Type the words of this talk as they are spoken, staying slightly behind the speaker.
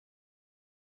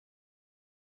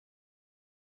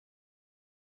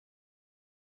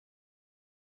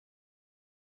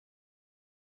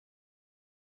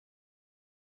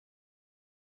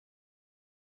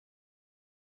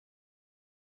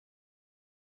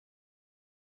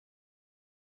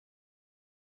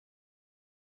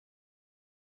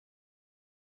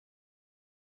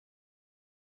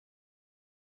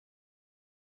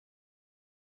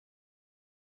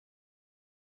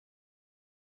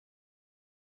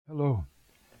Hello.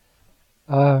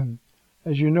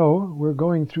 As you know, we're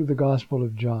going through the Gospel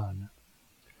of John.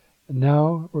 And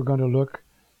now we're going to look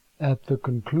at the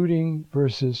concluding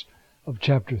verses of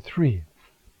chapter 3,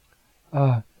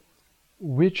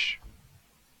 which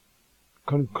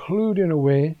conclude in a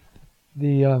way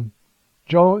the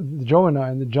Johannine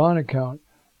and the John account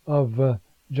of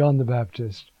John the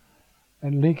Baptist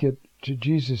and link it to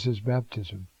Jesus'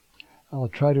 baptism. I'll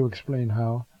try to explain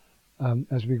how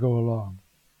as we go along.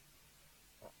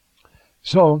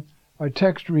 So, our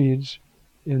text reads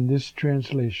in this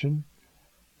translation,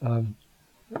 I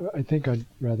think I'd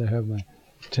rather have my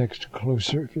text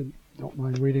closer, if you don't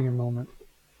mind waiting a moment.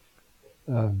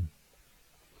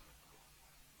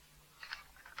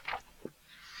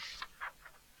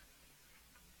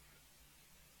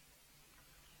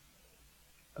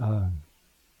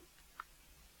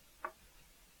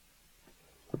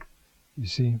 You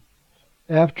see,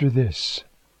 after this,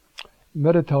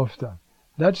 metatauphta.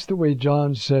 That's the way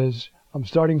John says, I'm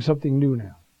starting something new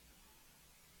now.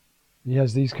 He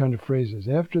has these kind of phrases.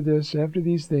 After this, after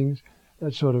these things,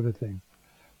 that sort of a thing.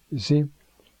 You see,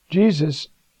 Jesus,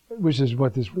 which is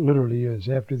what this literally is,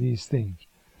 after these things.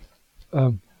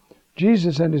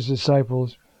 Jesus and his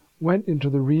disciples went into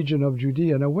the region of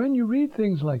Judea. Now, when you read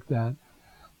things like that,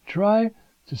 try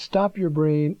to stop your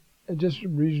brain at just the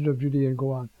region of Judea and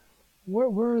go on.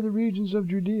 Where are the regions of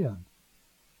Judea?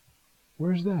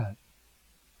 Where's that?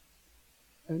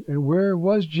 And where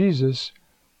was Jesus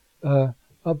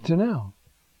up to now?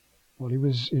 Well, he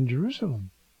was in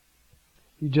Jerusalem.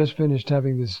 He just finished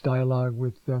having this dialogue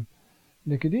with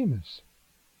Nicodemus,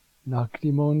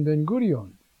 Nakdimon ben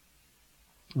Gurion.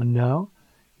 And now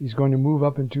he's going to move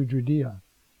up into Judea.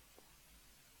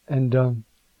 And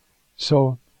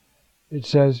so it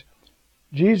says,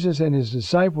 Jesus and his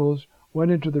disciples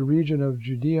went into the region of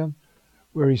Judea,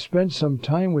 where he spent some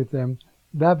time with them,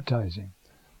 baptizing.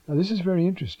 Now this is very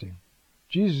interesting.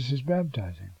 Jesus is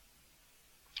baptizing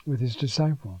with his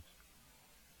disciples.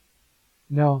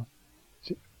 Now,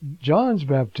 see, John's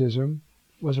baptism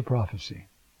was a prophecy.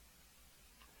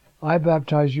 I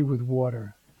baptize you with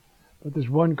water, but there's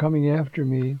one coming after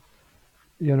me,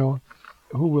 who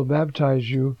will baptize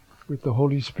you with the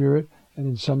Holy Spirit, and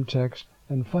in some texts,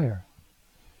 and fire.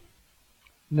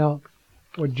 Now,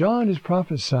 what John is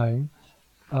prophesying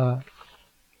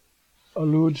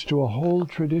alludes to a whole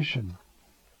tradition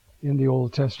in the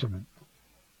Old Testament.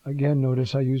 Again,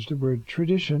 notice I used the word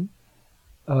tradition.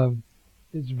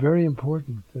 It's very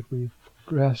important that we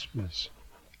grasp this.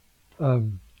 So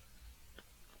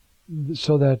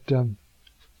that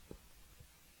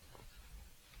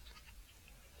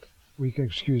we can,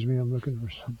 excuse me, I'm looking for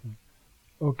something.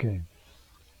 Okay.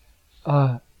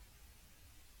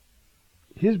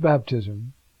 His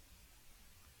baptism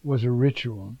was a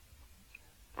ritual,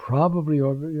 probably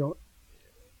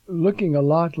looking a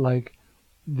lot like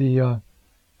the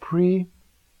pre-entrance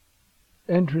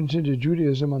into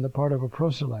Judaism on the part of a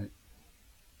proselyte,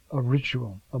 a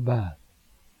ritual, a bath.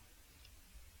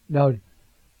 Now,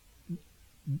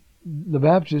 the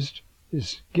Baptist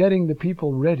is getting the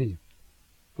people ready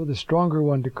for the stronger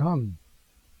one to come.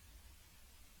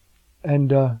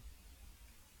 And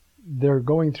they're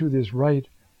going through this rite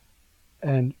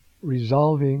and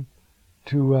resolving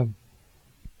to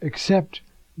accept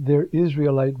their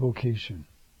Israelite vocation.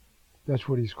 That's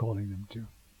what he's calling them to.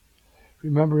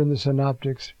 Remember in the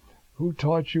Synoptics, who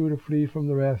taught you to flee from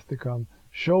the wrath to come?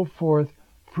 Show forth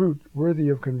fruit worthy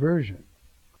of conversion.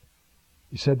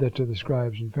 He said that to the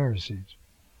scribes and Pharisees.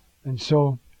 And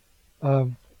so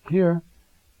here,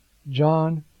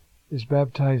 John is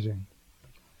baptizing.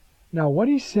 Now what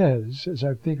he says, as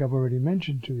I think I've already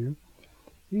mentioned to you,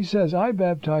 he says, I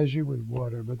baptize you with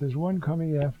water, but there's one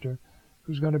coming after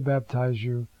who's going to baptize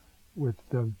you with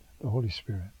the Holy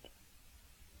Spirit.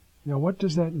 Now what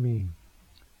does that mean?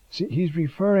 See, he's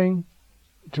referring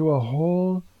to a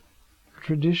whole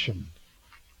tradition,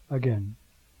 again,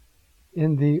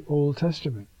 in the Old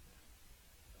Testament.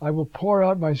 I will pour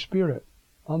out my Spirit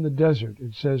on the desert,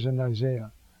 it says in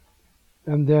Isaiah.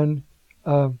 And then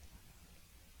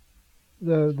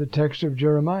the text of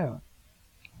Jeremiah,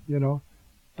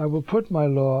 I will put my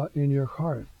law in your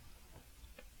heart,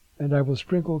 and I will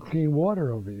sprinkle clean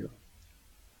water over you,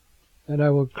 and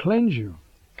I will cleanse you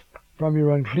from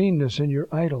your uncleanness and your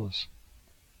idols.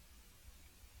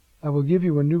 I will give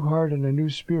you a new heart and a new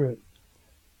spirit,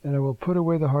 and I will put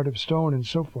away the heart of stone, and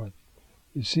so forth.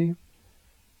 You see?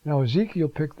 Now Ezekiel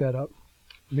picked that up,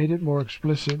 made it more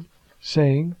explicit,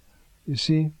 saying, you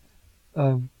see,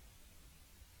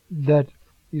 that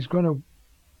he's going to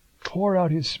pour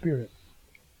out his Spirit,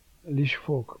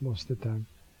 lishfok most of the time,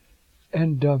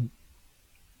 and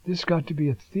This got to be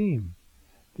a theme.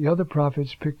 The other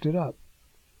prophets picked it up.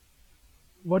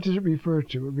 What does it refer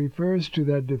to? It refers to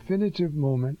that definitive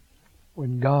moment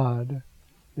when God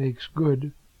makes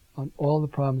good on all the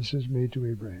promises made to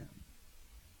Abraham.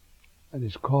 And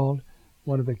it's called,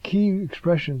 one of the key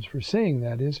expressions for saying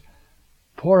that is,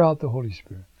 pour out the Holy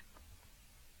Spirit.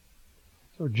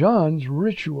 So John's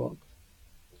ritual,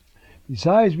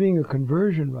 besides being a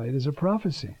conversion rite, is a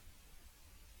prophecy.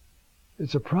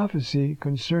 It's a prophecy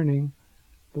concerning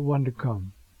the one to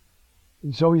come.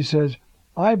 And so he says,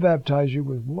 I baptize you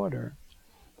with water,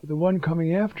 but the one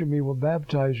coming after me will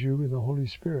baptize you in the Holy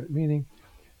Spirit, meaning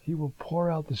he will pour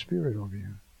out the Spirit over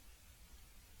you.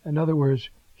 In other words,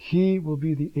 he will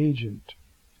be the agent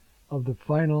of the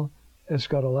final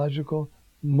eschatological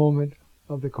moment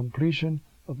of the completion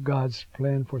of God's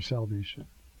plan for salvation.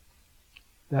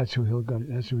 That's who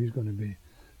he's going to be.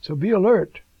 So be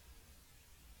alert.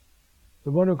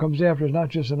 The one who comes after is not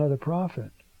just another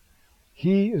prophet.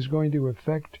 He is going to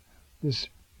effect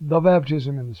the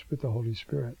baptism with the Holy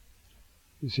Spirit.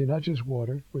 You see, not just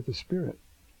water, with the Spirit.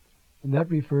 And that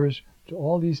refers to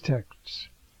all these texts.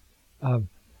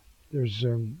 There's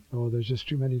just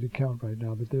too many to count right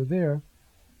now, but they're there.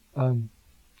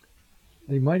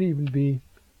 They might even be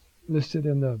listed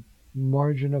in the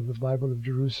margin of the Bible of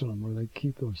Jerusalem, where they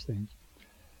keep those things.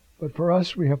 But for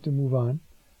us, we have to move on.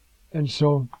 And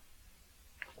so,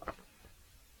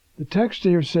 the text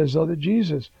here says, that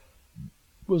Jesus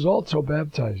was also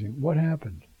baptizing. What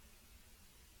happened?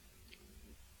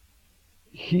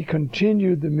 He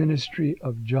continued the ministry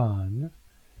of John,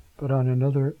 but on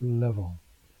another level.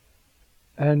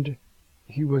 And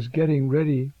he was getting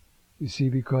ready, you see,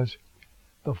 because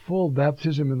the full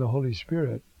baptism in the Holy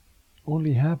Spirit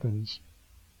only happens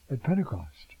at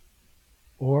Pentecost,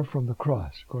 or from the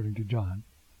cross, according to John,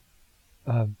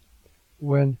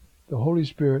 when the Holy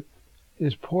Spirit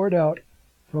is poured out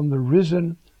from the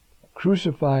risen,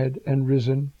 crucified and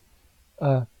risen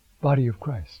body of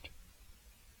Christ.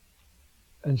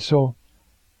 And so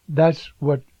that's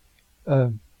what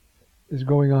is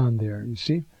going on there, you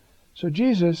see. So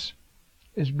Jesus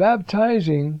is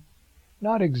baptizing,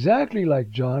 not exactly like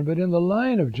John, but in the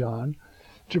line of John,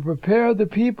 to prepare the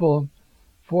people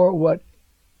for what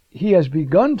he has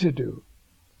begun to do,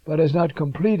 but has not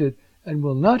completed and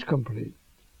will not complete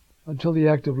until the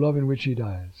act of love in which he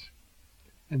dies.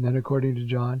 And then, according to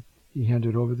John, he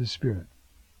handed over the Spirit.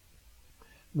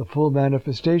 The full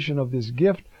manifestation of this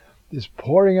gift, this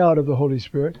pouring out of the Holy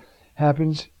Spirit,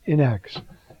 happens in Acts.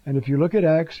 And if you look at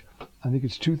Acts, I think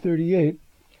it's 2:38,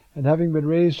 and having been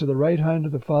raised to the right hand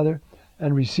of the Father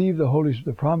and received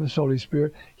the promised Holy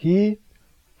Spirit, he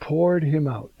poured him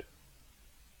out.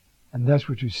 And that's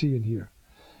what you see in here.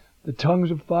 The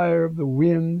tongues of fire, the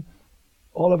wind,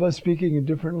 all of us speaking in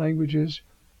different languages,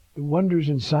 the wonders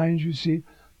and signs you see,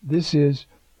 this is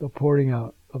the pouring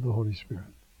out of the Holy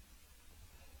Spirit.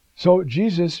 So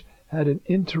Jesus had an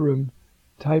interim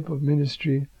type of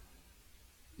ministry,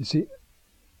 you see,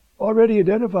 already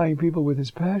identifying people with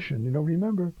his passion.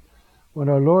 Remember, when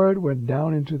our Lord went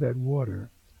down into that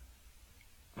water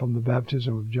from the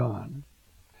baptism of John,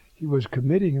 he was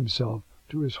committing himself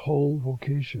to his whole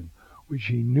vocation, which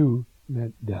he knew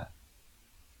meant death.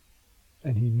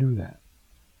 And he knew that.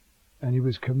 And he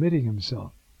was committing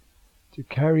himself to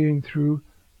carrying through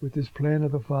with this plan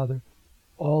of the Father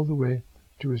all the way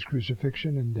to his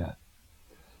crucifixion and death.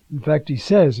 In fact, he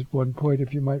says at one point,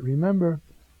 if you might remember,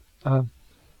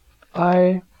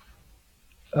 I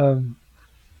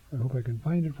hope I can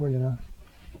find it for you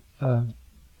now.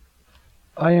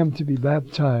 I am to be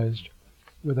baptized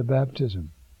with a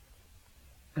baptism,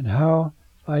 and how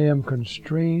I am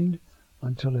constrained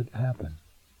until it happen.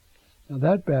 Now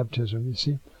that baptism, you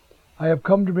see, I have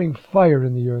come to bring fire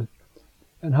in the earth,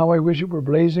 and how I wish it were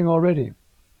blazing already.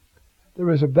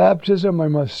 There is a baptism I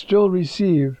must still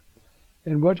receive,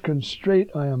 in what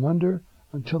constraint I am under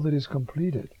until it is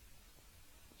completed.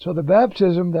 So the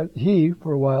baptism that he,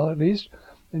 for a while at least,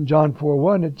 in John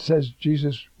 4:1 it says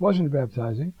Jesus wasn't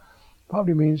baptizing,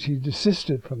 probably means he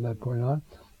desisted from that point on,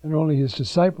 and only his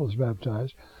disciples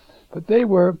baptized. But they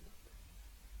were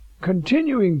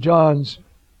continuing John's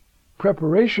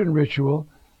preparation ritual,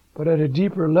 but at a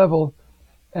deeper level,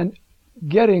 and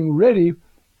getting ready.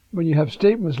 When you have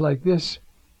statements like this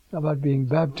about being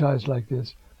baptized like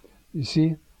this, you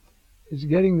see, it's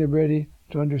getting them ready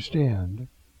to understand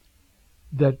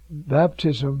that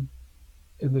baptism,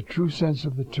 in the true sense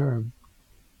of the term,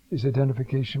 is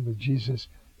identification with Jesus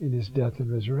in his death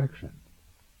and resurrection.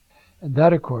 And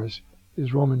that, of course,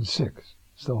 is Romans 6.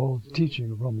 It's the whole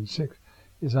teaching of Romans 6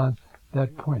 is on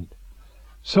that point.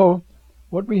 So,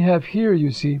 what we have here,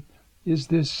 you see, is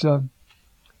this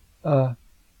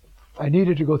I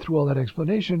needed to go through all that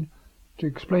explanation to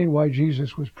explain why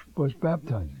Jesus was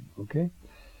baptizing. Okay?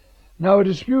 Now a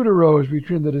dispute arose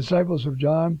between the disciples of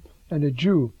John and a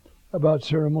Jew about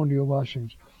ceremonial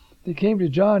washings. They came to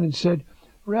John and said,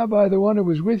 "Rabbi, the one who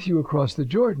was with you across the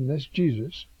Jordan," that's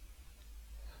Jesus,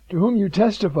 "to whom you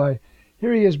testify,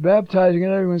 here he is baptizing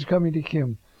and everyone's coming to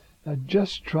him." Now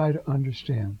just try to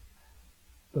understand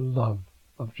the love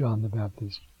of John the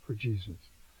Baptist for Jesus.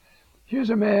 Here's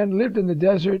a man, lived in the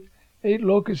desert, ate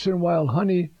locusts and wild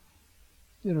honey.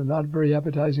 Not very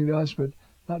appetizing to us, but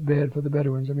not bad for the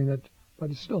Bedouins.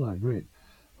 But it's still not great.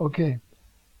 Okay.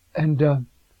 And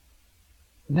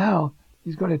now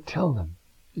he's going to tell them,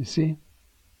 you see.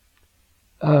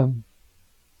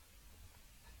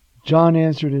 John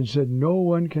answered and said, "No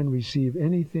one can receive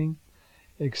anything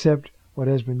except what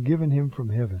has been given him from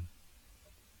heaven.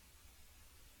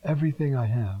 Everything I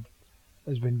have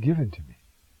has been given to me.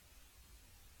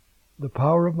 The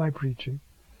power of my preaching,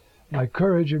 my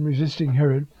courage in resisting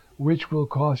Herod, which will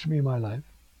cost me my life.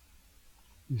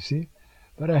 You see?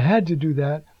 But I had to do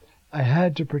that. I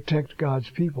had to protect God's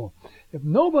people. If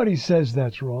nobody says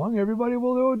that's wrong, everybody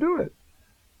will go do it.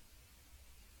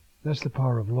 That's the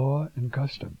power of law and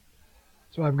custom.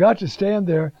 So I've got to stand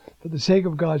there for the sake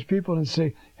of God's people and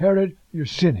say, Herod, you're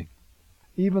sinning,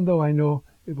 even though I know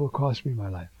it will cost me my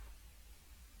life.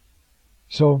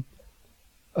 So,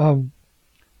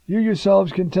 you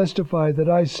yourselves can testify that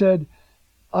I said,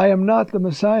 I am not the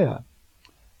Messiah,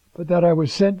 but that I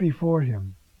was sent before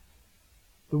him,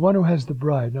 the one who has the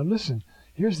bride. Now listen,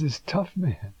 here's this tough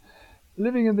man,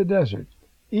 living in the desert,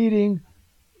 eating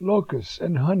locusts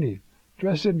and honey,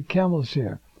 dressed in camel's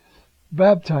hair,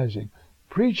 baptizing,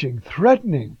 preaching,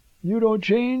 threatening. You don't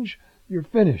change, you're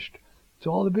finished. It's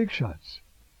all the big shots.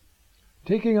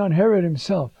 Taking on Herod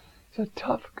himself. He's a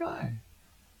tough guy.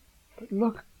 But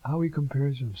look how he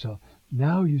compares himself.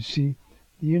 Now you see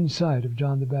the inside of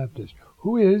John the Baptist,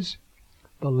 who is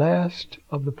the last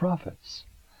of the prophets,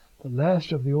 the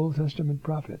last of the Old Testament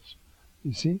prophets.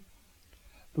 You see?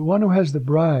 The one who has the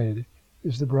bride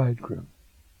is the bridegroom.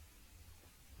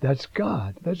 That's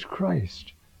God. That's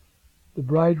Christ, the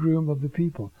bridegroom of the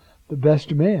people. The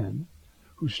best man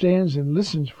who stands and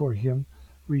listens for him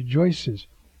rejoices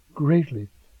greatly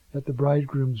at the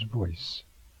bridegroom's voice.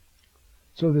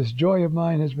 So this joy of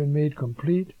mine has been made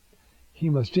complete. He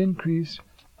must increase,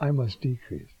 I must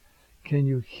decrease. Can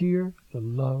you hear the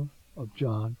love of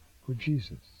John for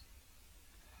Jesus?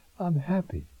 I'm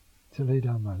happy to lay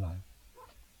down my life.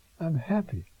 I'm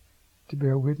happy to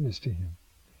bear witness to him.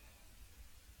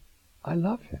 I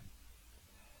love him.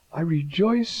 I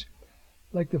rejoice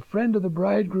like the friend of the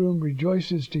bridegroom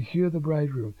rejoices to hear the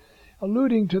bridegroom,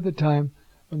 alluding to the time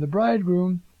when the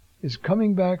bridegroom is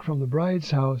coming back from the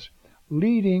bride's house,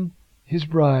 leading his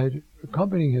bride,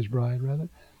 accompanying his bride rather,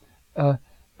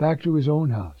 back to his own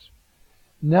house.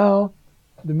 Now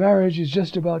the marriage is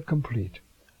just about complete.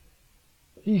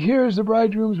 He hears the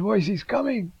bridegroom's voice, he's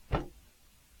coming,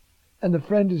 and the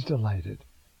friend is delighted.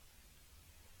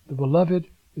 The beloved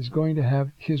is going to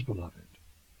have his beloved.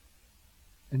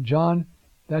 And John,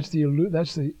 that's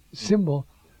the symbol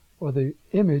or the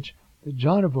image that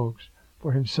John evokes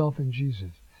for himself in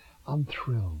Jesus. I'm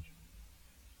thrilled.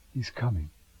 He's coming.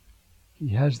 He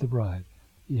has the bride.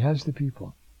 He has the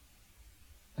people.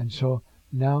 And so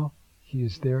now he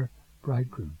is their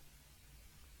bridegroom.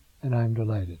 And I'm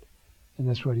delighted. And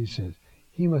that's what he says.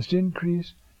 He must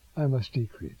increase, I must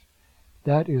decrease.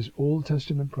 That is Old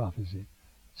Testament prophecy,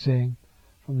 saying,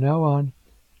 from now on,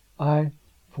 I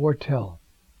foretell.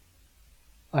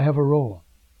 I have a role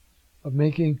of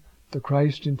making the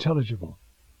Christ intelligible.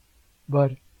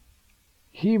 But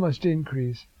he must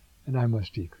increase and I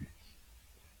must decrease.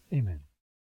 Amen.